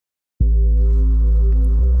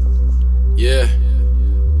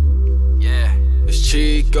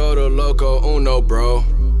go to Loco Uno, bro.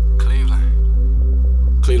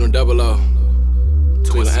 Cleveland 00.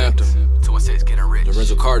 Cleveland Hampton. 216, getting rich.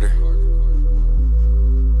 Lorenzo Carter.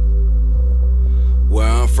 Where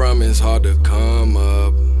I'm from, it's hard to come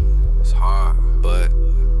up. It's hard, but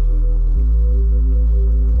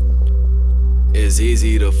it's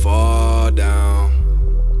easy to fall down.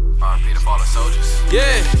 R.I.P. to fallen soldiers.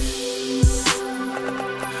 Yeah.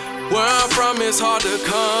 Where I'm from, it's hard to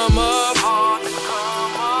come up,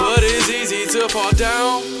 but it's easy to fall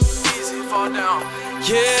down. Easy to fall down.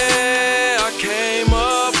 Yeah, I came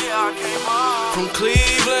up from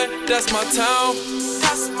Cleveland, that's my town.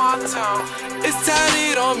 That's my town. It's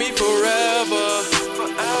tatted on me forever.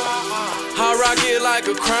 I rock it like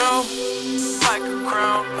a crown. Like a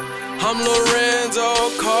crown. I'm Lorenzo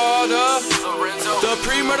Carter, the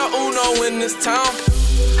pre-murder Uno in this town.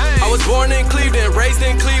 I was born in Cleveland, raised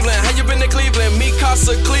in Cleveland. How you been to Cleveland? Me,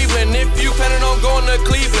 Casa, Cleveland. If you planning on going to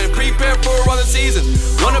Cleveland, prepare for all the season.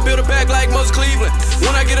 Wanna build a bag like most Cleveland.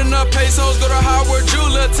 When I get enough pesos, go to Howard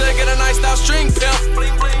Jeweler to get a nice style string pimp.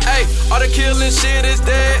 Hey, all the killing shit is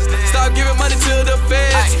dead. Stop giving money to the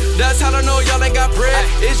feds. That's how I know y'all ain't got bread.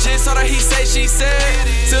 It's just all that he say, she said.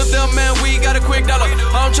 To them, man, we got a quick dollar.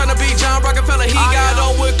 I'm tryna be John Rockefeller. He got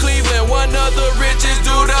on with Cleveland, one of the richest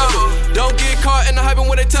dude ever. Don't get caught in the hype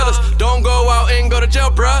when they tell us. Don't go out and go to jail,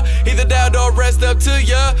 bruh. Either that or rest up to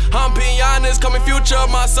ya. I'm being honest, coming future.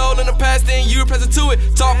 My soul in the past, and you present to it.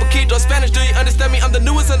 Talk Paquito Spanish, do you understand me? I'm the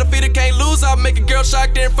newest undefeated, can't lose. I'll make a girl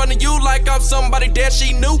shocked in front of you like I'm somebody that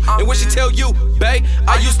she knew. And when she tell you, babe,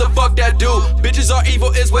 I used to fuck that dude. Bitches are evil,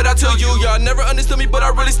 is what I tell you. Y'all never understood me, but I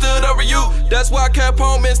really stood over you. That's why I kept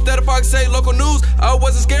home instead of Fox say local news. I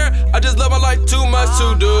wasn't scared, I just love my life too much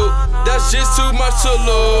to do. That's just too much to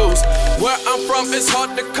lose. Where I'm from, it's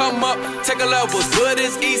hard to come up, take a levels, but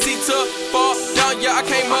it's easy to fall down. Yeah, I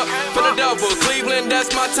came up for the devil. Cleveland,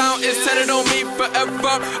 that's my town, it's tatted on me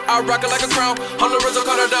forever. I rock it like a crown. I'm Lorenzo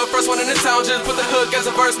Carter, the first one in the town. Just put the hook as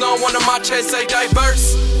a verse, no one on my chest say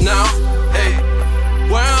diverse. Now, hey,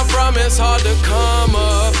 where I'm from, it's hard to come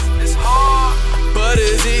up. It's hard, but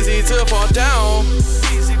it's easy to fall down.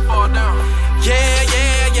 easy to fall down. Yeah,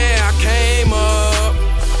 yeah, yeah, I came up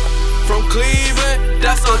from Cleveland,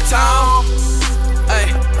 that's the town.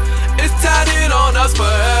 Ay, it's tatted on us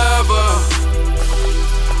forever.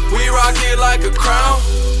 We rock it like a crown.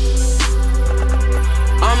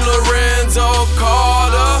 I'm Lorenzo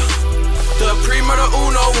Carter, the pre-murder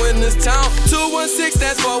Uno in this town. 216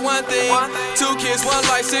 stands for one thing. 2 kids, 1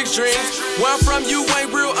 life, 6 dreams. Where I'm from, you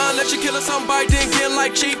ain't real unless you're killing somebody, then getting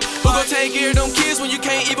like cheap. Who gon' take care of them kids when you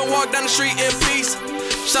can't even walk down the street in peace?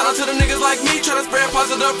 Shout out to the niggas like me, tryna spread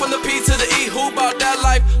positive from the P to the E. Who bout that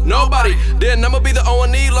life? Nobody. Then I'ma be the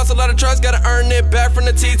O&E. Lost a lot of trust, gotta earn it back from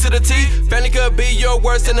the T to the T. Family could be your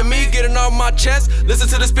worst enemy. Getting off my chest, listen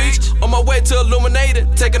to the speech. On my way to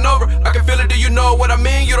illuminated, taking over. I can feel it, do you know what I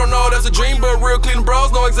mean? You don't know that's a dream, but real Cleveland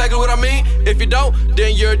bros know exactly what I mean. If you don't,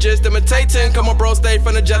 then you're just imitating. Come on bro, stay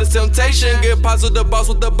from the jealous temptation. Get positive, the boss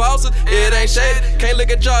with the bosses. It ain't shaded, can't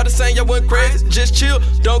look at y'all the same, y'all went crazy. Just chill,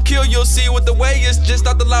 don't kill, you'll see what the way is. Just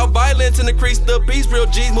stop the loud violence and increase the beats. Real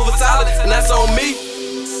G's moving solid, and that's on me.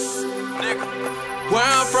 Where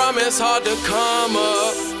I'm from, it's hard to come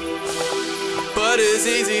up, but it's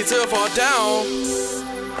easy to fall down.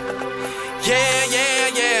 Yeah, yeah,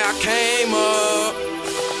 yeah, I came up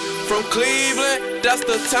from Cleveland, that's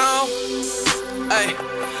the town. Ay,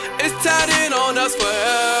 it's tatted on us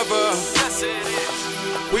forever. Yes, it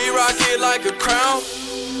is. We rock it like a crown.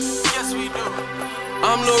 Yes, we do.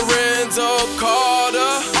 I'm Lorenzo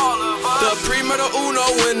Carter, All of us. the pre-murder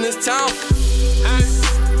Uno in this town.